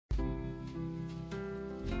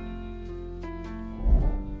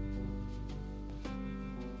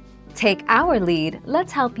Take our lead,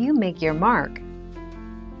 let's help you make your mark.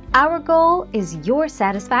 Our goal is your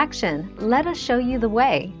satisfaction. Let us show you the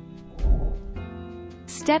way.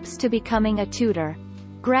 Steps to becoming a tutor.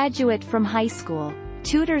 Graduate from high school.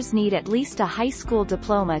 Tutors need at least a high school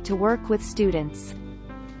diploma to work with students.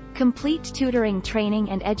 Complete tutoring training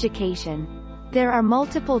and education. There are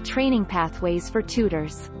multiple training pathways for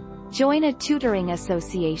tutors. Join a tutoring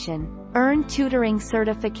association. Earn tutoring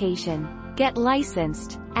certification. Get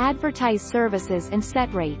licensed. Advertise services and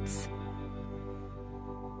set rates.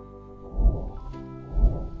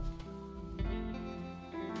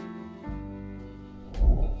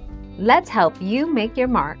 Let's help you make your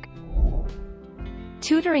mark.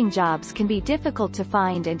 Tutoring jobs can be difficult to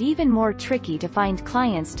find and even more tricky to find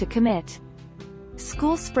clients to commit.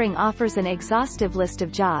 SchoolSpring offers an exhaustive list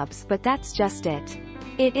of jobs, but that's just it.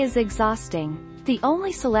 It is exhausting. The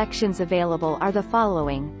only selections available are the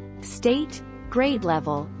following: state, grade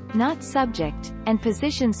level, not subject, and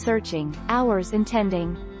position searching, hours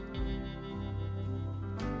intending.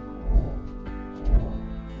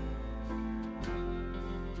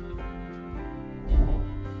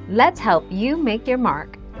 Let's help you make your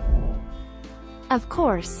mark. Of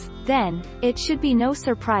course, then, it should be no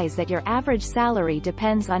surprise that your average salary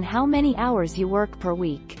depends on how many hours you work per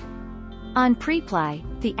week. On Preply,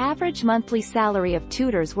 the average monthly salary of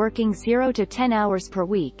tutors working 0 to 10 hours per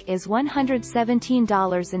week is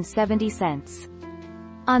 $117.70.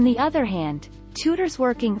 On the other hand, tutors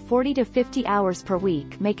working 40 to 50 hours per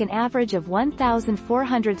week make an average of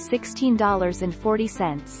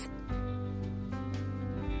 $1,416.40.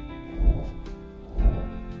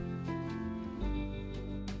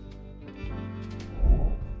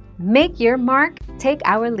 Make your mark, take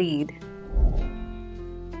our lead.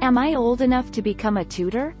 Am I old enough to become a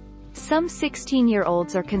tutor? Some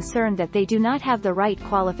 16-year-olds are concerned that they do not have the right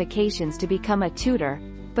qualifications to become a tutor,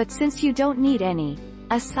 but since you don't need any,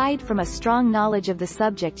 aside from a strong knowledge of the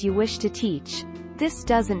subject you wish to teach, this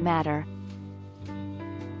doesn't matter.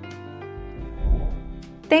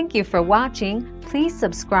 Thank you for watching. Please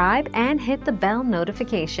subscribe and hit the bell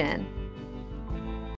notification.